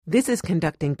This is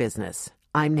Conducting Business.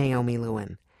 I'm Naomi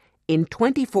Lewin. In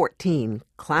 2014,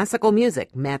 classical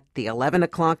music met the 11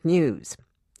 o'clock news.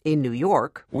 In New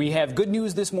York, we have good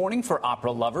news this morning for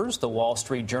opera lovers. The Wall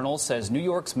Street Journal says New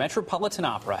York's Metropolitan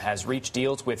Opera has reached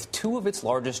deals with two of its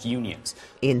largest unions.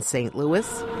 In St.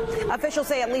 Louis, officials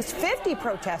say at least 50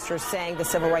 protesters sang the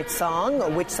civil rights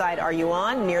song, Which Side Are You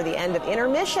On?, near the end of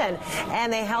intermission.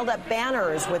 And they held up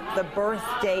banners with the birth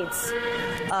dates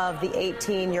of the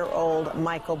 18-year-old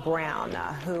Michael Brown,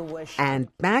 who was... And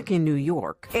back in New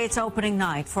York, it's opening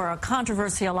night for a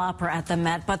controversial opera at the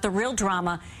Met, but the real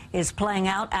drama is playing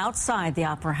out outside the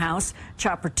Opera House.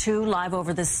 Chopper 2 live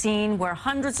over the scene where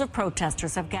hundreds of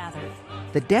protesters have gathered.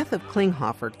 The death of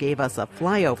Klinghoffer gave us a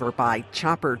flyover by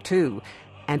Chopper 2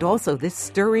 and also this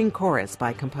stirring chorus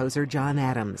by composer John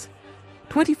Adams.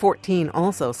 2014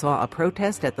 also saw a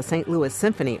protest at the St. Louis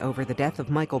Symphony over the death of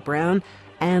Michael Brown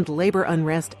and labor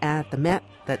unrest at the Met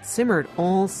that simmered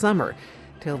all summer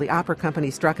till the opera company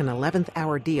struck an 11th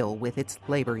hour deal with its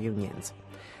labor unions.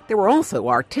 There were also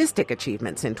artistic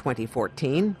achievements in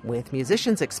 2014, with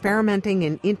musicians experimenting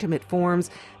in intimate forms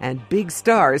and big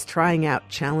stars trying out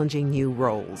challenging new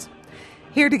roles.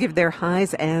 Here to give their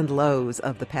highs and lows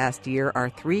of the past year are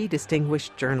three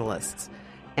distinguished journalists.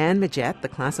 Anne Midgett, the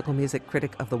classical music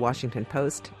critic of The Washington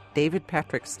Post, David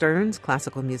Patrick Stearns,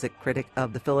 classical music critic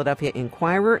of the Philadelphia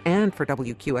Inquirer and for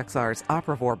WQXR's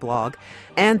Operavore blog,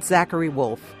 and Zachary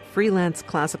Wolfe, freelance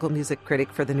classical music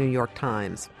critic for the New York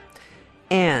Times.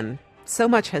 Anne, so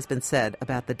much has been said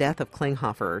about the death of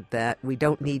Klinghoffer that we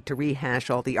don't need to rehash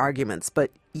all the arguments,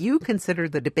 but you consider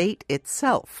the debate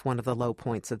itself one of the low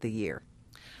points of the year.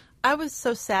 I was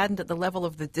so saddened at the level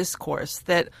of the discourse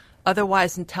that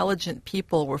otherwise intelligent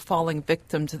people were falling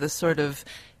victim to the sort of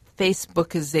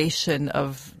Facebookization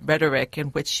of rhetoric in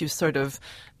which you sort of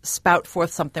spout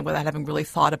forth something without having really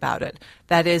thought about it.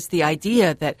 That is, the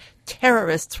idea that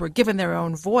terrorists were given their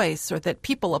own voice or that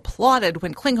people applauded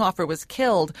when Klinghoffer was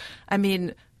killed. I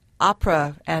mean,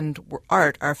 opera and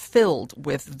art are filled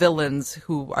with villains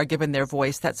who are given their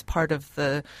voice. That's part of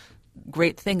the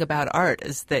great thing about art,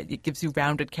 is that it gives you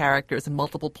rounded characters and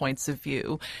multiple points of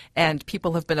view. And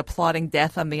people have been applauding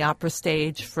death on the opera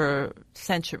stage for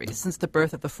centuries, since the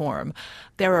birth of the form.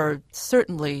 There are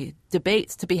certainly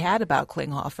debates to be had about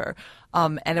Klinghoffer.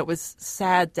 And it was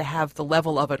sad to have the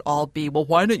level of it all be, well,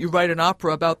 why don't you write an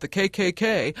opera about the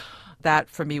KKK? That,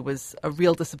 for me, was a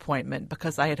real disappointment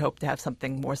because I had hoped to have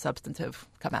something more substantive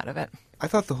come out of it. I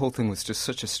thought the whole thing was just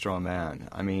such a straw man.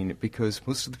 I mean, because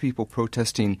most of the people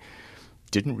protesting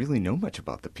didn't really know much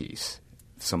about the piece.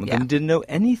 Some of them didn't know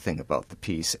anything about the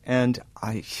piece. And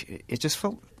it just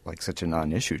felt like such a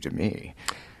non-issue to me.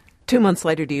 2 months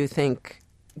later, do you think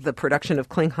the production of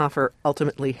Klinghoffer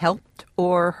ultimately helped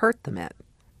or hurt the Met?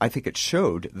 I think it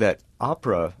showed that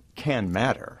opera can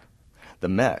matter. The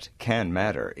Met can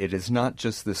matter. It is not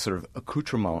just this sort of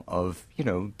accoutrement of,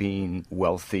 being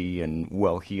wealthy and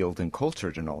well-heeled and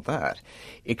cultured and all that.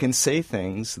 It can say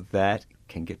things that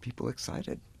can get people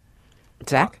excited.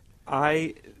 Zach?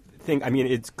 I think,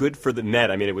 it's good for the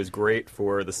Met. It was great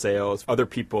for the sales. Other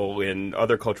people in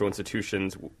other cultural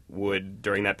institutions would,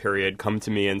 during that period, come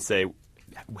to me and say,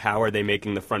 how are they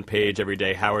making the front page every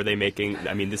day? How are they making,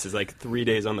 this is like 3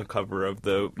 days on the cover of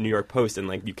the New York Post,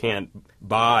 and you can't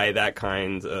buy that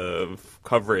kind of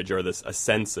coverage or a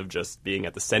sense of just being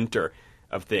at the center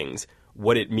of things.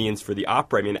 What it means for the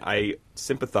opera. I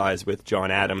sympathize with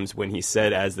John Adams when he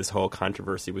said, as this whole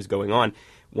controversy was going on,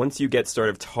 once you get sort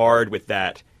of tarred with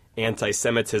that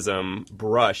anti-Semitism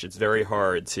brush, it's very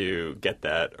hard to get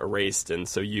that erased. And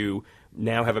so you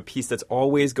now have a piece that's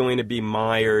always going to be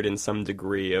mired in some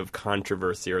degree of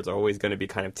controversy, or it's always going to be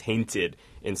kind of tainted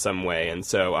in some way. And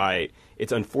so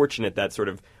it's unfortunate that sort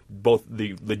of both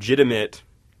the legitimate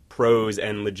pros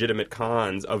and legitimate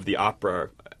cons of the opera,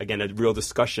 again, a real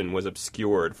discussion, was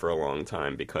obscured for a long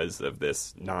time because of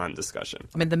this non-discussion.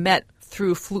 The Met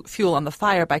threw fuel on the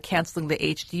fire by canceling the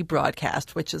HD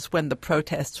broadcast, which is when the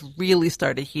protests really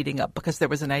started heating up, because there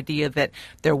was an idea that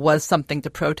there was something to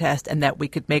protest and that we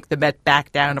could make the Met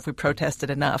back down if we protested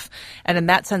enough. And in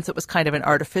that sense, it was kind of an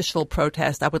artificial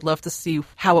protest. I would love to see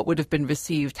how it would have been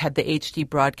received had the HD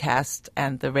broadcast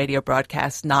and the radio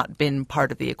broadcast not been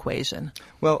part of the equation.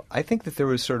 Well, I think that there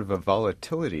was sort of a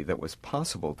volatility that was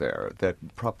possible there that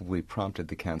probably prompted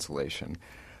the cancellation.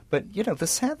 But, the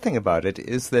sad thing about it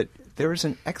is that there is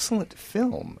an excellent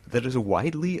film that is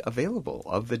widely available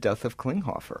of the death of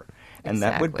Klinghoffer. And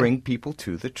that would bring people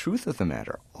to the truth of the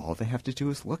matter. All they have to do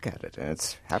is look at it. And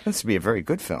it happens to be a very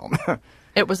good film.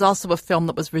 It was also a film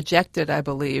that was rejected, I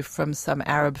believe, from some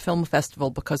Arab film festival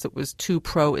because it was too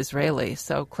pro-Israeli.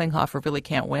 So Klinghoffer really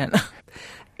can't win.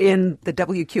 In the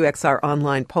WQXR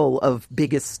online poll of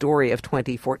Biggest Story of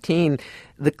 2014,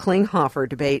 the Klinghoffer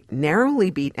debate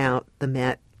narrowly beat out the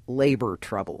Met labor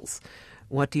troubles.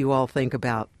 What do you all think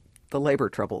about the labor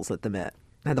troubles at the Met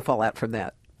and the fallout from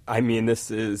that? I mean,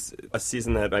 this is a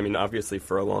season that, obviously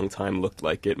for a long time looked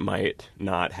like it might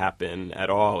not happen at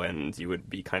all, and you would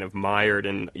be kind of mired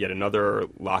in yet another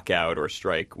lockout or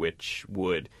strike, which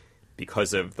would,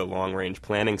 because of the long-range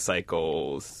planning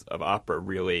cycles of opera,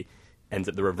 really ends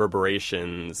up the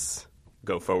reverberations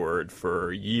go forward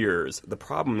for years. The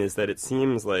problem is that it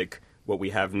seems like what we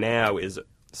have now is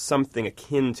something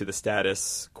akin to the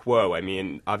status quo.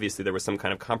 Obviously there was some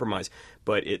kind of compromise,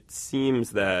 but it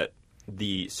seems that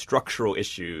the structural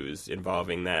issues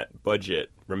involving that budget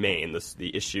remain.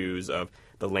 The issues of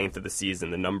the length of the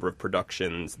season, the number of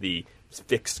productions, the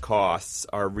fixed costs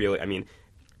are really,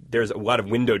 there's a lot of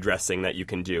window dressing that you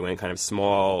can do and kind of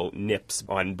small nips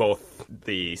on both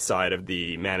the side of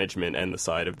the management and the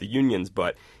side of the unions,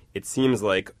 but it seems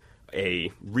like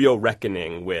a real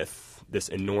reckoning with this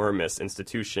enormous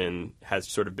institution has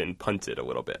sort of been punted a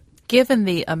little bit. Given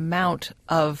the amount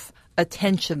of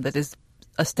attention that is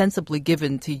ostensibly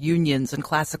given to unions and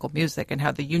classical music and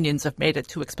how the unions have made it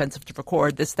too expensive to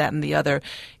record this, that, and the other,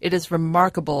 it is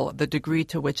remarkable the degree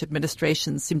to which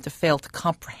administrations seem to fail to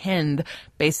comprehend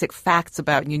basic facts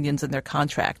about unions and their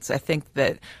contracts. I think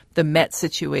that the Met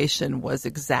situation was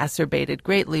exacerbated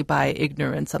greatly by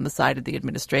ignorance on the side of the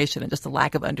administration and just a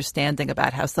lack of understanding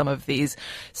about how some of these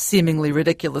seemingly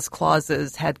ridiculous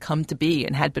clauses had come to be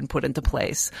and had been put into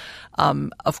place.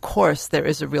 Of course, there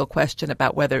is a real question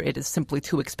about whether it is simply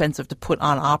too expensive to put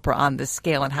on opera on this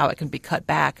scale and how it can be cut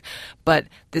back. But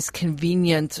this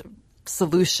convenient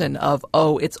solution of,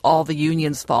 it's all the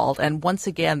union's fault. And once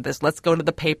again, this let's go to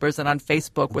the papers and on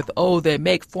Facebook with, they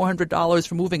make $400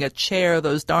 for moving a chair,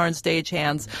 those darn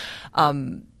stagehands,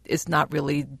 is not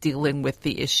really dealing with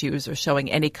the issues or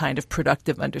showing any kind of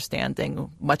productive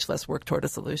understanding, much less work toward a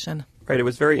solution. Right. It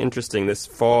was very interesting. This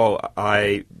fall,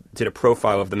 I did a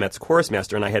profile of the Met's chorus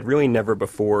master, and I had really never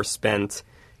before spent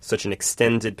such an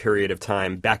extended period of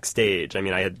time backstage.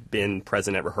 I had been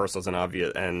present at rehearsals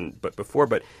but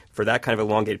for that kind of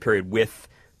elongated period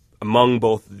among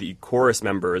both the chorus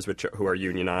members, who are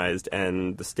unionized,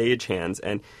 and the stagehands.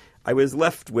 And I was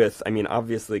left with,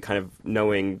 obviously kind of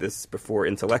knowing this before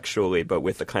intellectually, but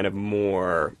with a kind of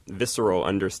more visceral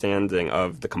understanding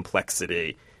of the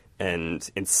complexity and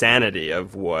insanity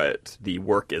of what the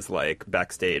work is like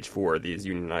backstage for these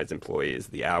unionized employees,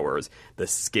 the hours, the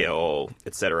skill,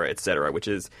 et cetera, which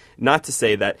is not to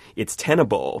say that it's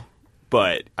tenable,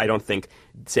 but I don't think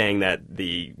saying that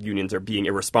the unions are being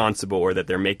irresponsible or that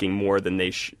they're making more than they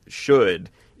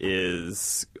should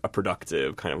is a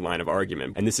productive kind of line of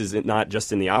argument. And this is not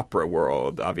just in the opera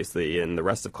world, obviously in the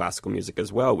rest of classical music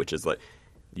as well, which is like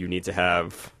you need to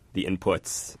have the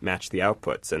inputs match the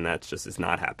outputs, and that just is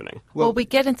not happening. Well, we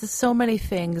get into so many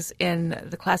things in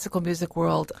the classical music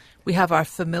world. We have our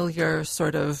familiar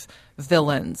sort of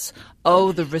villains.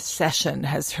 The recession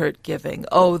has hurt giving.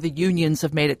 The unions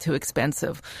have made it too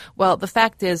expensive. Well, the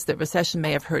fact is that recession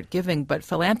may have hurt giving, but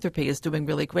philanthropy is doing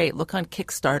really great. Look on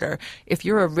Kickstarter. If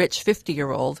you're a rich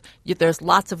 50-year-old, there's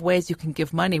lots of ways you can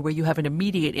give money where you have an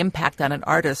immediate impact on an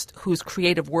artist whose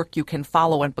creative work you can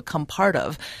follow and become part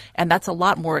of. And that's a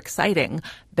lot more exciting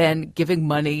than giving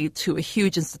money to a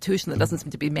huge institution that doesn't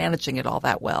seem to be managing it all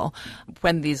that well.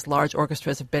 When these large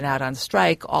orchestras have been out on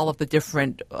strike, all of the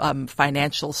different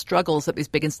financial struggles that these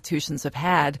big institutions have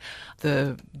had,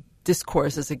 the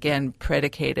discourse is again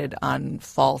predicated on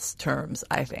false terms,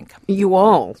 I think. You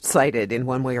all cited in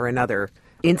one way or another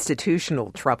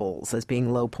institutional troubles as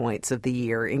being low points of the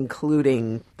year,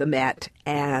 including the Met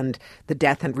and the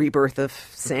death and rebirth of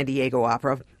San Diego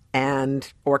Opera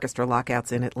and orchestra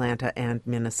lockouts in Atlanta and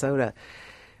Minnesota.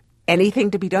 Anything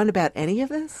to be done about any of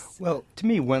this? Well, to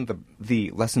me, one of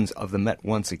the lessons of the Met,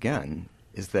 once again,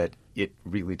 is that it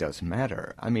really does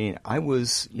matter. I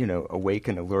was, awake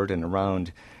and alert and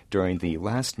around during the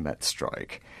last Met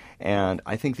strike, and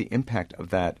I think the impact of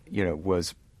that,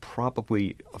 was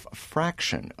probably a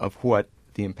fraction of what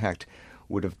the impact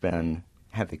would have been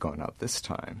had they gone out this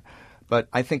time. But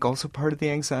I think also part of the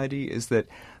anxiety is that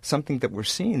something that we're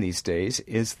seeing these days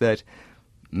is that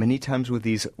many times with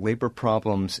these labor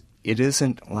problems, it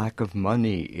isn't lack of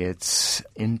money, it's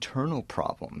internal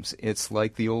problems. It's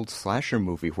like the old slasher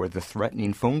movie where the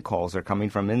threatening phone calls are coming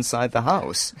from inside the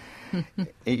house.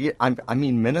 I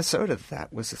mean, Minnesota,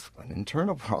 that was an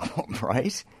internal problem,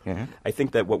 right? Yeah. I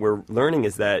think that what we're learning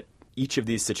is that each of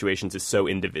these situations is so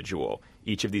individual.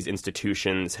 Each of these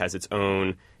institutions has its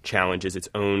own challenges, its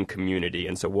own community.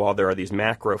 And so while there are these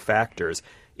macro factors,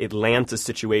 Atlanta's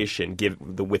situation,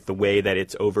 with the way that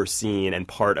it's overseen and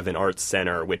part of an arts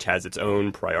center, which has its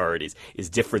own priorities, is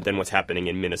different than what's happening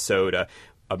in Minnesota.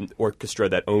 An orchestra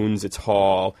that owns its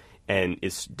hall and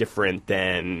is different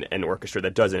than an orchestra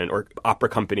that doesn't. An opera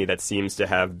company that seems to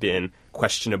have been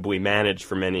questionably managed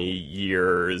for many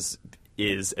years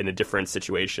is in a different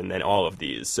situation than all of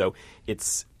these. So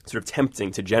it's sort of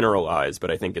tempting to generalize,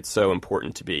 but I think it's so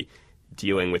important to be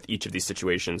dealing with each of these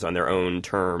situations on their own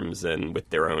terms and with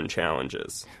their own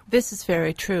challenges. This is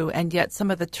very true, and yet some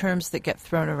of the terms that get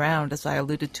thrown around, as I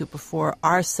alluded to before,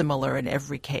 are similar in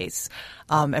every case.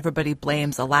 Everybody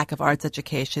blames a lack of arts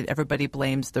education. Everybody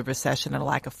blames the recession and a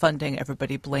lack of funding.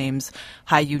 Everybody blames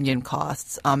high union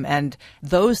costs. And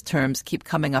those terms keep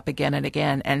coming up again and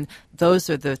again, and those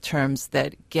are the terms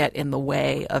that get in the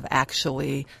way of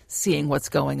actually seeing what's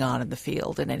going on in the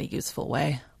field in any useful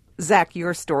way. Zach,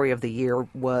 your story of the year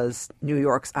was New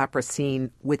York's opera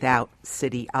scene without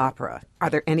City Opera. Are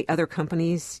there any other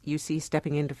companies you see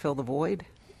stepping in to fill the void?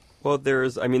 Well,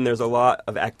 there's a lot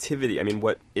of activity. I mean,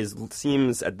 what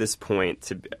seems at this point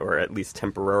to, or at least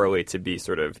temporarily, to be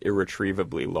sort of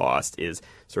irretrievably lost is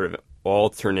sort of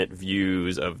alternate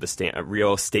views of the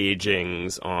real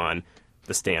stagings on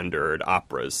the standard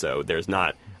operas. So there's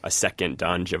not a second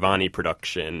Don Giovanni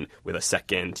production with a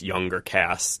second younger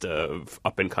cast of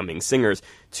up-and-coming singers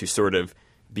to sort of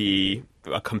be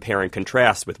a compare and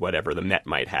contrast with whatever the Met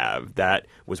might have. That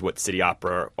was what City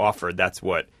Opera offered. That's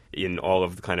what, in all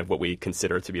of the kind of what we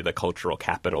consider to be the cultural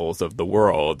capitals of the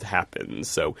world, happens.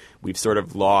 So we've sort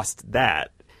of lost that,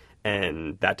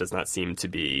 and that does not seem to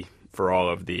be, for all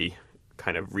of the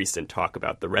kind of recent talk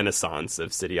about the renaissance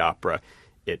of City Opera,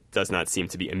 it does not seem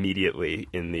to be immediately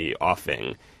in the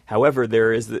offing. However,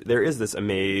 there is this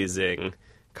amazing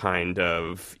kind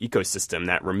of ecosystem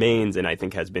that remains and I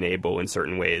think has been able in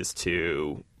certain ways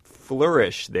to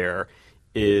flourish. There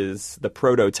is the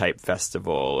Prototype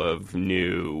Festival of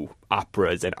new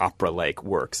operas and opera-like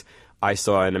works. I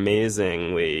saw an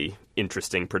amazingly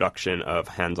interesting production of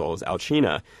Handel's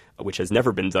Alcina, which has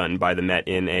never been done by the Met,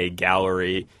 in a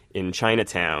gallery in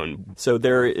Chinatown. So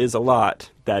there is a lot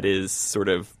that is sort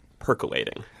of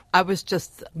percolating. I was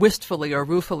just wistfully or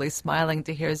ruefully smiling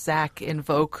to hear Zach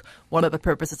invoke one of the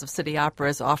purposes of City Opera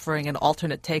as offering an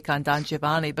alternate take on Don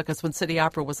Giovanni, because when City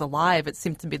Opera was alive, it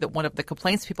seemed to me that one of the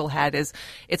complaints people had is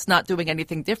it's not doing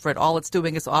anything different. All it's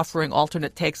doing is offering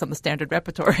alternate takes on the standard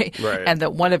repertory. Right. And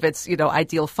that one of its,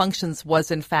 ideal functions was,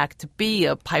 in fact, to be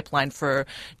a pipeline for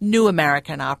new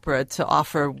American opera, to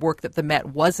offer work that the Met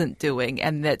wasn't doing,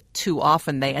 and that too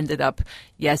often they ended up,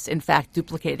 yes, in fact,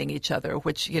 duplicating each other,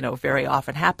 which, very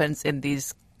often happens in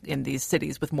these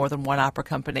cities with more than one opera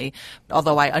company.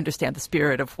 Although I understand the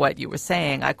spirit of what you were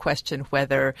saying, I question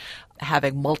whether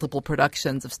having multiple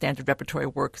productions of standard repertory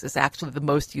works is actually the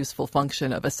most useful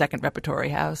function of a second repertory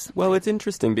house. Well, it's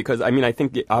interesting because, I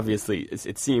think obviously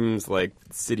it seems like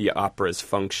City Opera's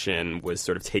function was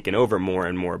sort of taken over more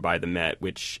and more by the Met,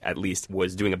 which at least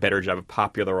was doing a better job of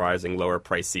popularizing lower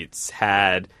price seats,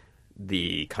 had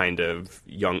the kind of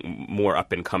young, more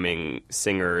up-and-coming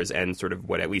singers and sort of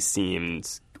what at least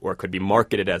seems or could be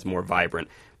marketed as more vibrant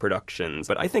productions.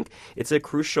 But I think it's a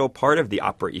crucial part of the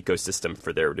opera ecosystem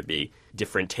for there to be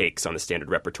different takes on the standard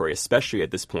repertory, especially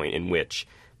at this point in which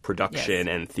production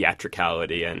and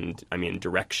theatricality and,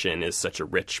 direction is such a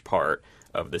rich part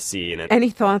of the scene. Any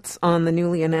thoughts on the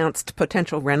newly announced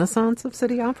potential renaissance of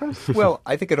City Opera? Well,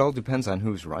 I think it all depends on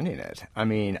who's running it.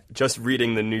 Just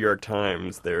reading the New York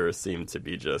Times, there seem to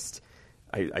be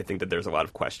I think that there's a lot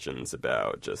of questions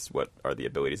about just what are the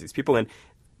abilities of these people. And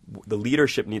the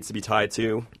leadership needs to be tied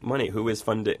to money. Who is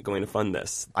going to fund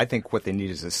this? I think what they need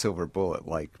is a silver bullet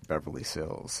like Beverly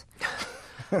Sills.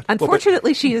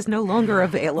 Unfortunately, she is no longer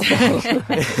available.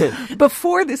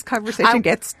 Before this conversation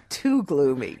gets too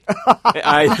gloomy.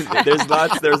 There's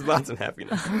lots of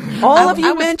happiness. All of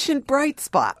you mentioned bright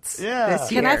spots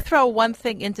this year. Can I throw one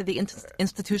thing into the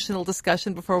institutional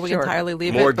discussion before we entirely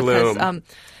leave More it? Gloom. Because,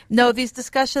 no, these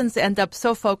discussions end up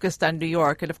so focused on New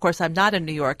York. And, of course, I'm not in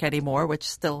New York anymore, which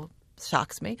still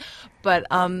shocks me. But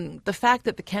the fact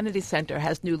that the Kennedy Center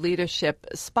has new leadership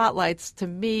spotlights, to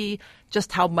me,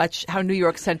 just how New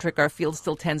York-centric our field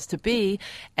still tends to be,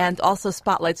 and also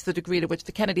spotlights the degree to which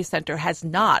the Kennedy Center has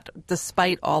not,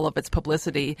 despite all of its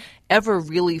publicity, ever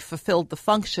really fulfilled the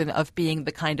function of being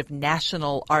the kind of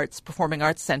national performing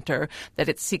arts center that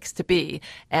it seeks to be.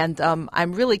 And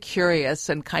I'm really curious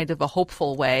in kind of a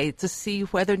hopeful way to see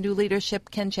whether new leadership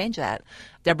can change that.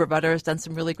 Deborah Butter has done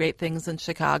some really great things in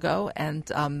Chicago, and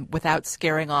without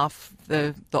scaring off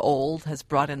the old, has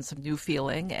brought in some new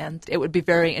feeling. And it would be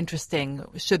very interesting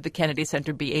should the Kennedy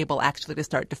Center be able actually to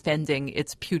start defending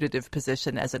its putative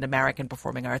position as an American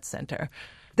performing arts center.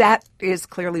 That is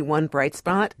clearly one bright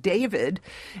spot. David,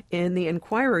 in the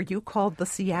Enquirer, you called the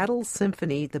Seattle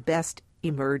Symphony the best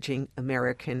emerging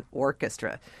American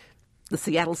orchestra. The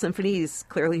Seattle Symphony is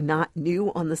clearly not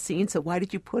new on the scene, so why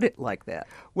did you put it like that?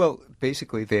 Well,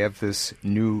 basically, they have this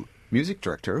new music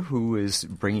director who is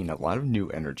bringing a lot of new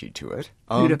energy to it.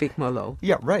 Ludovic Molot.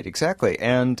 Yeah, right, exactly.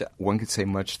 And one could say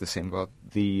much the same about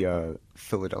the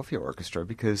Philadelphia Orchestra,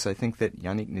 because I think that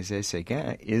Yannick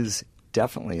Nézet-Séguin is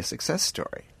definitely a success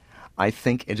story. I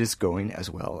think it is going as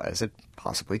well as it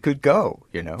possibly could go.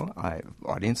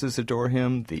 Audiences adore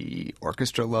him. The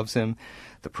orchestra loves him.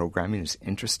 The programming is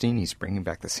interesting. He's bringing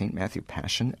back the St. Matthew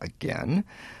Passion again.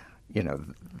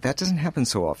 That doesn't happen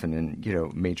so often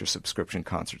in, major subscription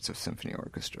concerts of symphony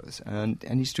orchestras. And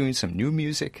he's doing some new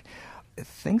music.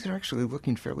 Things are actually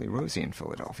looking fairly rosy in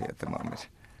Philadelphia at the moment.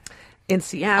 In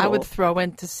Seattle, I would throw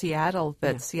into Seattle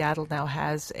that Seattle now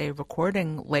has a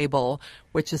recording label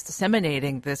which is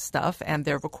disseminating this stuff, and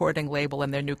their recording label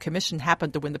and their new commission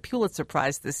happened to win the Pulitzer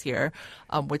Prize this year,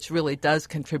 which really does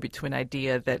contribute to an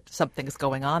idea that something is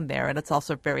going on there. And it's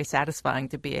also very satisfying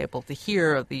to be able to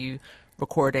hear the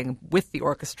recording with the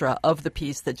orchestra of the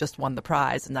piece that just won the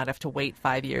prize and not have to wait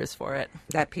 5 years for it.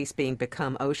 That piece being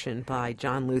Become Ocean by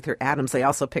John Luther Adams. They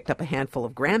also picked up a handful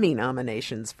of Grammy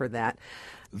nominations for that.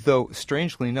 Though,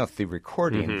 strangely enough, the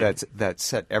recording that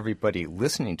set everybody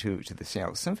listening to the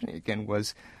Seattle Symphony again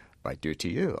was by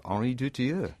Dutilleux, Henri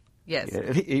Dutilleux. Yes.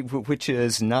 Which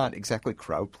is not exactly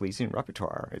crowd-pleasing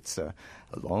repertoire. It's a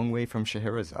long way from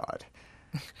Scheherazade.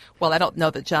 Well, I don't know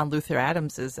that John Luther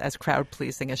Adams is as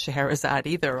crowd-pleasing as Scheherazade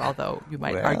either, although you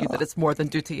might argue that it's more than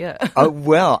Dutilleux.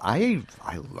 Well, I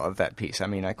love that piece. I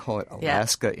mean, I call it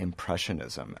Alaska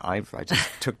Impressionism. I just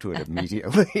took to it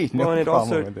immediately.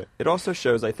 It also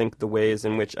shows, I think, the ways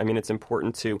in which, it's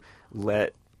important to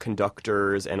let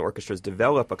conductors and orchestras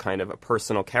develop a kind of a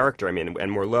personal character. And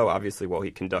Morlot, obviously, while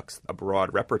he conducts a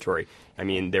broad repertory,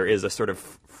 there is a sort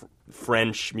of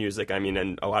French music,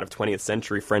 and a lot of 20th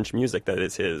century French music that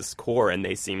is his core, and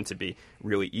they seem to be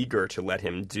really eager to let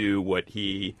him do what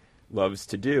he loves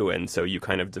to do. And so you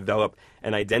kind of develop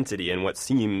an identity in what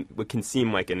can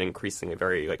seem like an increasingly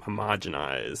very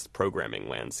homogenized programming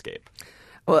landscape.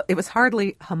 Well, it was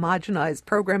hardly homogenized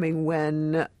programming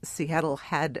when Seattle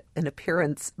had an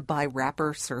appearance by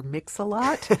rapper Sir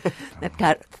Mix-a-Lot that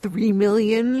got 3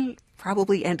 million,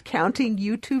 probably, and counting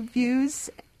YouTube views.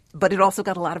 But it also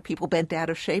got a lot of people bent out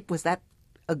of shape. Was that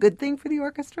a good thing for the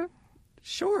orchestra?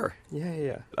 Sure.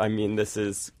 Yeah.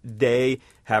 They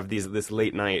have this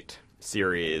late night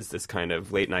series, this kind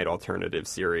of late night alternative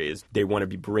series. They want to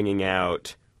be bringing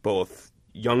out both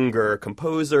younger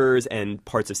composers and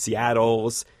parts of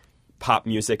Seattle's pop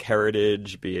music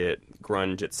heritage, be it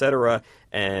grunge, etc.,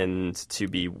 and to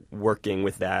be working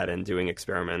with that and doing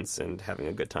experiments and having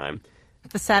a good time.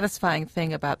 The satisfying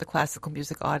thing about the classical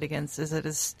music audience is it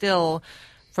is still,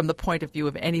 from the point of view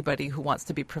of anybody who wants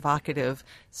to be provocative,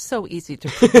 so easy to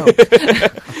provoke.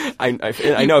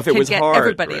 I know if it was hard.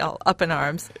 Everybody all up in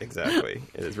arms. Exactly.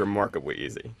 It is remarkably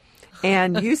easy.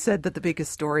 And you said that the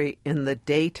biggest story in the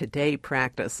day-to-day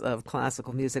practice of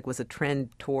classical music was a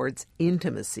trend towards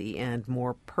intimacy and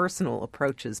more personal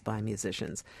approaches by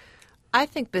musicians. I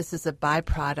think this is a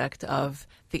byproduct of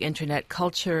the internet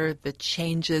culture, the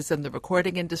changes in the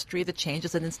recording industry, the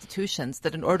changes in institutions,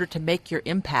 that in order to make your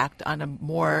impact on a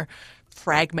more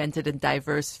fragmented and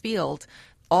diverse field,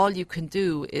 all you can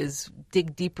do is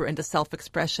dig deeper into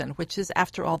self-expression, which is,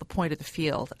 after all, the point of the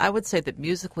field. I would say that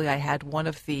musically I had one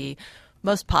of the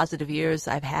most positive years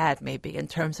I've had, maybe, in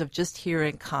terms of just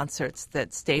hearing concerts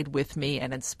that stayed with me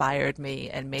and inspired me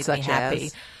and made me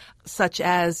happy. Such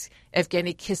as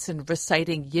Evgeny Kissin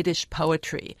reciting Yiddish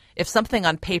poetry. If something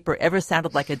on paper ever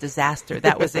sounded like a disaster,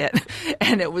 that was it.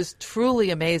 And it was truly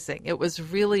amazing. It was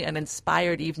really an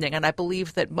inspired evening. And I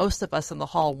believe that most of us in the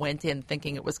hall went in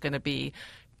thinking it was going to be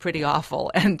pretty awful.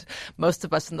 And most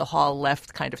of us in the hall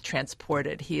left kind of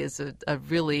transported. He is a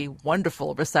really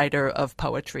wonderful reciter of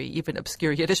poetry, even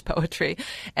obscure Yiddish poetry.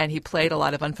 And he played a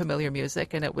lot of unfamiliar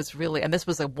music. And it was really, and this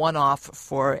was a one-off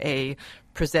for a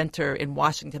presenter in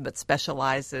Washington that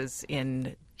specializes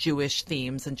in Jewish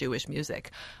themes and Jewish music.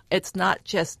 It's not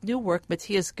just new work.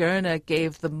 Matthias Goerne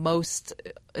gave the most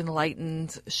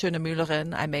enlightened Schöne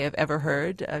Müllerin I may have ever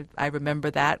heard. I remember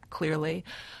that clearly.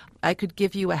 I could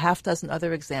give you a half dozen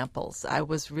other examples. I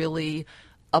was really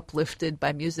uplifted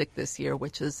by music this year,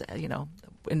 which is,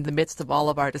 in the midst of all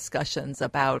of our discussions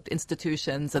about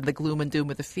institutions and the gloom and doom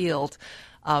of the field,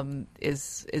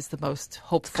 is the most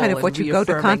hopeful kind of and what you go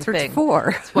to concerts thing.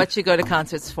 for. It's what you go to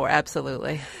concerts for,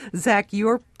 absolutely. Zach,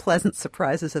 your pleasant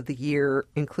surprises of the year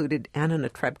included Anna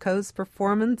Netrebko's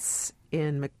performance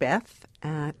in Macbeth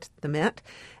at the Met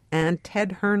and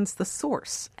Ted Hearn's The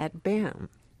Source at BAM.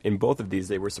 In both of these,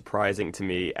 they were surprising to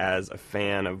me as a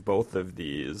fan of both of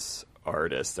these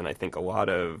artists, and I think a lot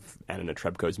of Anna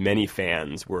Netrebko's many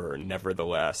fans were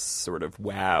nevertheless sort of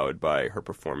wowed by her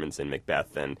performance in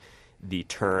Macbeth and the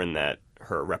turn that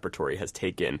her repertory has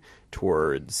taken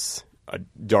towards a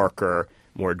darker,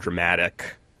 more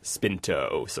dramatic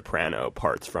spinto, soprano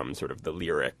parts from sort of the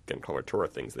lyric and coloratura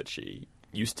things that she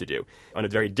used to do. On a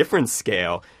very different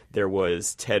scale, there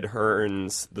was Ted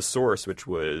Hearn's The Source, which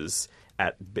was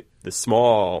at the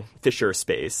small Fisher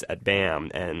space at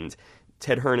BAM, and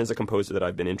Ted Hearn is a composer that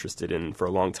I've been interested in for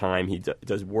a long time. He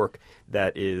does work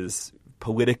that is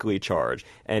politically charged.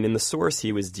 And in The Source,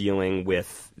 he was dealing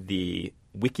with the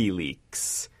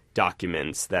WikiLeaks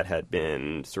documents that had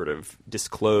been sort of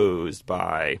disclosed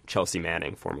by Chelsea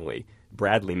Manning, formerly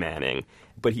Bradley Manning.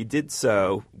 But he did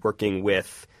so working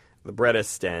with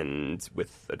librettist and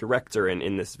with a director, and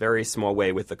in this very small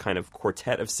way with a kind of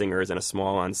quartet of singers and a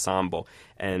small ensemble.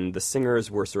 And the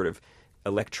singers were sort of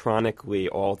electronically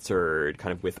altered,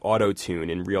 kind of with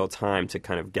auto-tune in real time to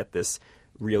kind of get this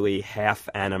really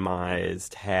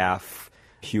half-animized,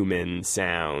 half-human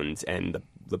sound. And the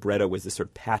libretto was this sort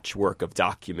of patchwork of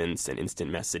documents and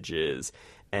instant messages.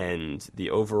 And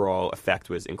the overall effect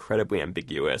was incredibly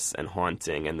ambiguous and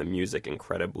haunting, and the music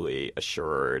incredibly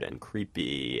assured and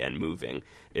creepy and moving.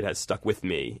 It has stuck with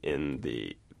me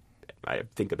I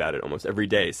think about it almost every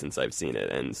day since I've seen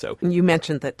it. And so you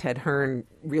mentioned that Ted Hearn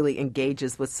really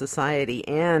engages with society,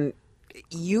 and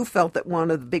you felt that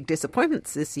one of the big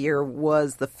disappointments this year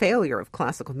was the failure of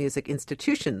classical music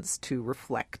institutions to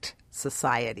reflect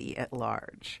society at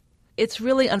large. It's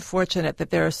really unfortunate that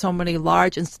there are so many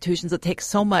large institutions that take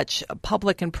so much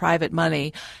public and private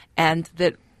money and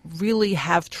that really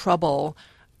have trouble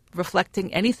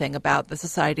reflecting anything about the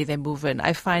society they move in.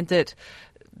 I find it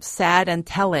sad and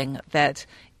telling that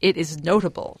it is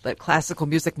notable that classical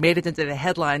music made it into the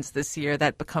headlines this year.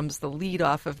 That becomes the lead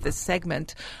off of this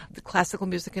segment. The classical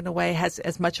music, in a way, has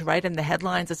as much right in the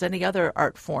headlines as any other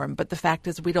art form. But the fact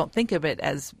is we don't think of it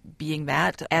as being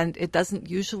that. And it doesn't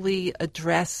usually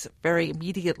address very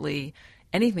immediately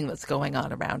anything that's going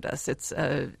on around us.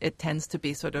 It tends to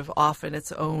be sort of off in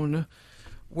its own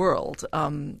world.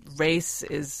 Race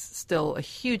is still a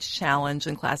huge challenge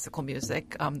in classical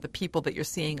music. The people that you're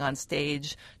seeing on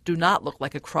stage do not look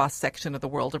like a cross-section of the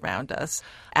world around us.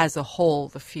 As a whole,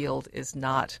 the field is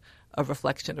not a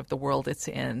reflection of the world it's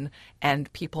in,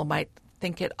 and people might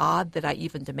think it odd that I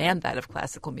even demand that of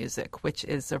classical music, which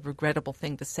is a regrettable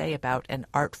thing to say about an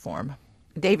art form.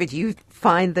 David, you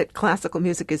find that classical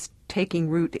music is taking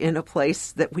root in a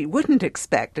place that we wouldn't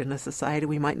expect, in a society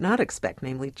we might not expect,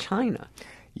 namely China.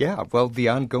 Yeah, well, the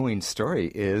ongoing story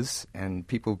is, and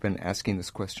people have been asking this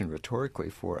question rhetorically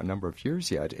for a number of years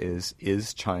yet,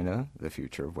 is China the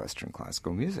future of Western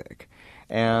classical music?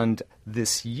 And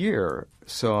this year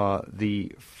saw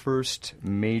the first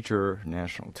major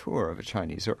national tour of a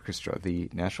Chinese orchestra, the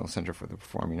National Center for the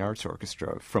Performing Arts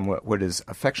Orchestra, from what is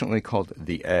affectionately called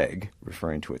the Egg,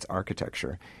 referring to its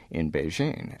architecture, in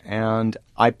Beijing. And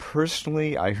I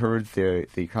heard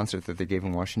the concert that they gave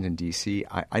in Washington, D.C.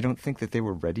 I don't think that they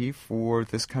were ready for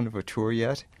this kind of a tour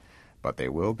yet, but they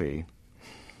will be.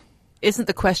 Isn't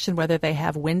the question whether they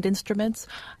have wind instruments?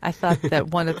 I thought that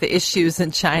one of the issues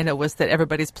in China was that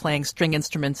everybody's playing string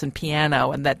instruments and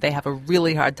piano, and that they have a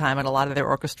really hard time in a lot of their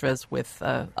orchestras with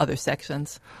other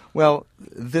sections. Well,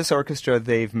 this orchestra,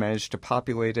 they've managed to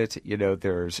populate it. You know,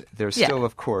 there's still,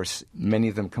 of course, many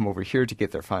of them come over here to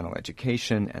get their final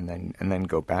education and then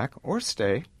go back or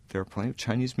stay. There are plenty of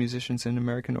Chinese musicians in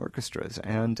American orchestras,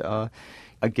 and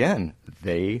again,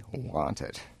 they want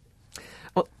it.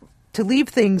 Well, to leave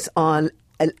things on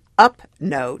an up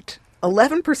note,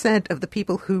 11% of the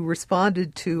people who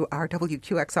responded to our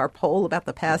WQXR poll about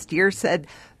the past year said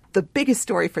The biggest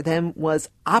story for them was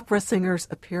opera singers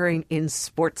appearing in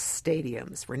sports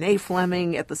stadiums. Renee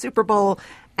Fleming at the Super Bowl,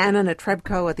 Anna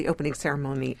Netrebko at the opening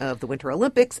ceremony of the Winter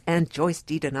Olympics, and Joyce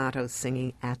DiDonato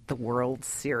singing at the World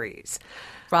Series.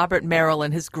 Robert Merrill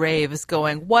in his grave is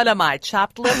going, what am I,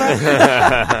 chopped liver?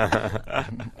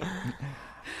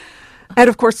 And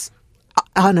of course,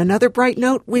 on another bright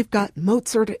note, we've got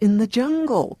Mozart in the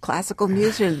Jungle, classical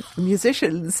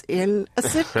musicians in a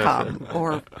sitcom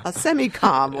or a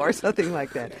semi-com or something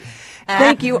like that.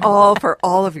 Thank you all for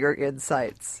all of your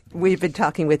insights. We've been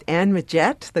talking with Anne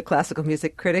Midgette, the classical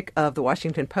music critic of The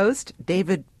Washington Post,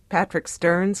 David Patrick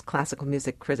Stearns, classical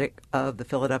music critic of the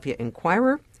Philadelphia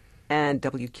Inquirer and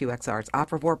WQXR's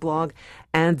Opera War blog,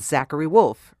 and Zachary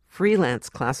Wolfe, freelance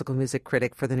classical music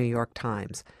critic for the New York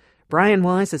Times. Brian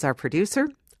Wise is our producer.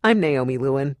 I'm Naomi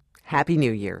Lewin. Happy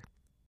New Year.